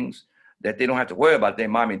have things that they don't have to worry about. Their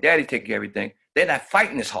mom and daddy take care of everything. They're not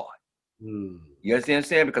fighting as hard. You understand what I'm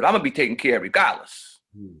saying? Because I'm going to be taken care of regardless.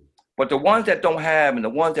 But the ones that don't have and the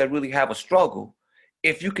ones that really have a struggle,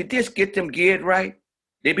 if you could just get them geared right,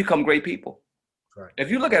 they become great people. Right.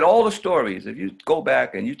 If you look at all the stories, if you go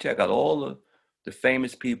back and you check out all the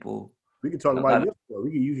famous people. We can talk about your story.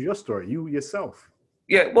 We can use your story, you yourself.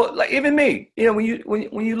 Yeah, well, like even me,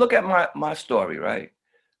 when you look at my story, right?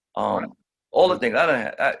 All the things I don't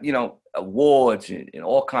have, awards and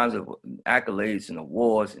all kinds of accolades and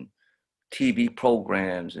awards and TV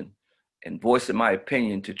programs and voicing my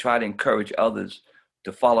opinion to try to encourage others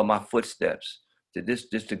to follow my footsteps, to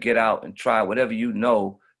just to get out and try whatever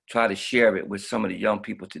try to share it with some of the young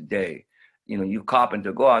people today. You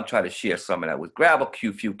carpenter, go out and try to share some of that with. Grab a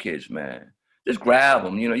few kids, man. Just grab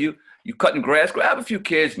them. You cutting grass, grab a few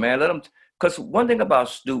kids, man. Let them, because one thing about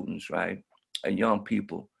students, right, and young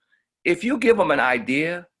people, if you give them an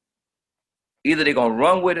idea, either they're going to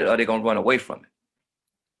run with it or they're going to run away from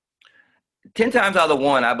it. 10 times out of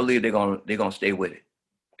 1, I believe they're going to stay with it.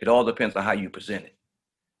 It all depends on how you present it.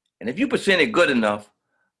 And if you present it good enough,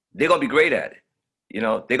 they're going to be great at it.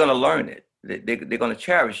 They're going to learn it. They're going to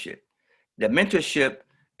cherish it. The mentorship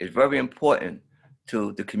is very important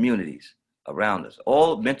to the communities around us.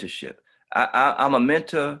 All mentorship. I'm a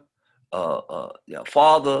mentor,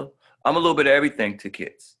 father. I'm a little bit of everything to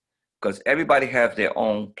kids because everybody has their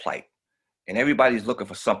own plight and everybody's looking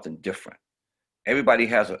for something different. Everybody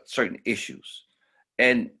has certain issues.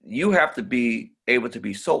 And you have to be able to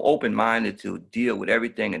be so open-minded to deal with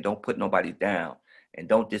everything and don't put nobody down and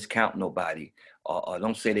don't discount nobody or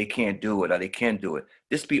don't say they can't do it or they can do it.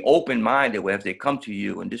 Just be open-minded as they come to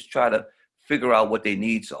you and just try to figure out what their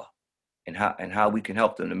needs are and how we can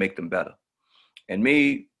help them to make them better. And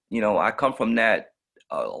me, I come from that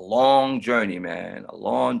a long journey, man, a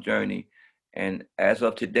long journey. And as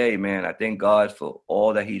of today, man, I thank God for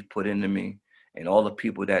all that he's put into me and all the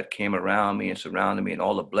people that came around me and surrounded me and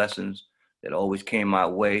all the blessings that always came my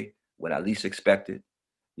way when I least expected.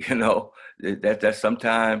 That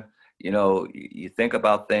sometimes, you think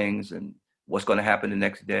about things and what's going to happen the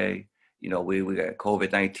next day. We got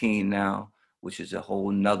COVID-19 now, which is a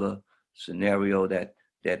whole nother scenario that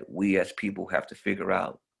we as people have to figure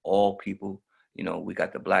out. All people, we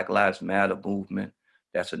got the Black Lives Matter movement.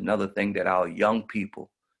 That's another thing that our young people,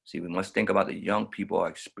 see, we must think about the young people are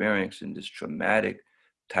experiencing this traumatic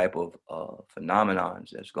type of phenomenons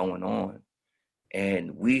that's going on.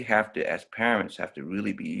 And we have to, as parents, have to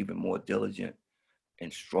really be even more diligent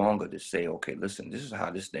and stronger to say, okay, listen, this is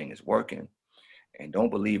how this thing is working. And don't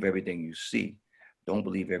believe everything you see. Don't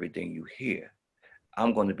believe everything you hear.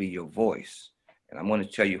 I'm going to be your voice. And I'm going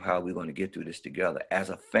to tell you how we're going to get through this together as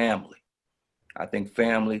a family. I think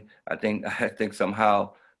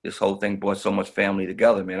somehow this whole thing brought so much family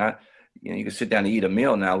together, man. You can sit down and eat a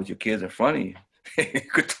meal now with your kids in front of you. You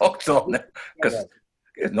could talk to them because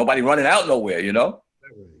there's nobody running out nowhere,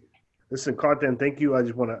 Listen, Carthan, thank you. I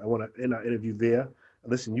want to end our interview there.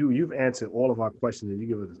 Listen, you've answered all of our questions, and you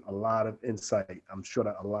give us a lot of insight. I'm sure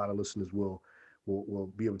that a lot of listeners will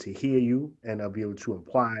be able to hear you, and they'll be able to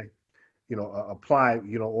apply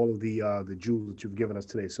all of the jewels that you've given us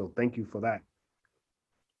today. So thank you for that.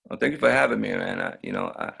 Well, thank you for having me, man.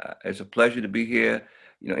 It's a pleasure to be here.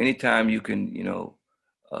 Anytime you can,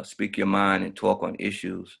 speak your mind and talk on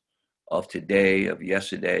issues of today, of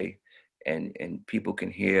yesterday, and people can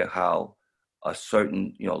hear how a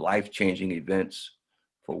certain, life-changing events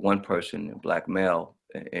for one person, a Black male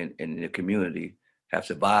in the community, have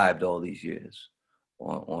survived all these years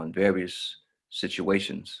on various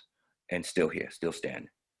situations and still here, still standing.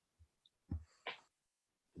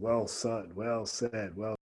 Well said.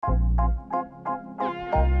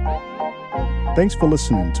 Thanks for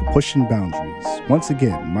listening to Pushing Boundaries. Once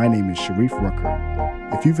again, my name is Sharif Rucker.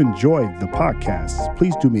 If you've enjoyed the podcast,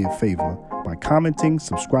 please do me a favor by commenting,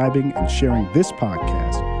 subscribing, and sharing this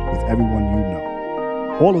podcast with everyone you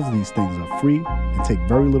know. All of these things are free and take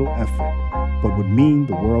very little effort, but would mean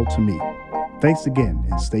the world to me. Thanks again,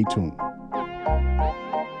 and stay tuned.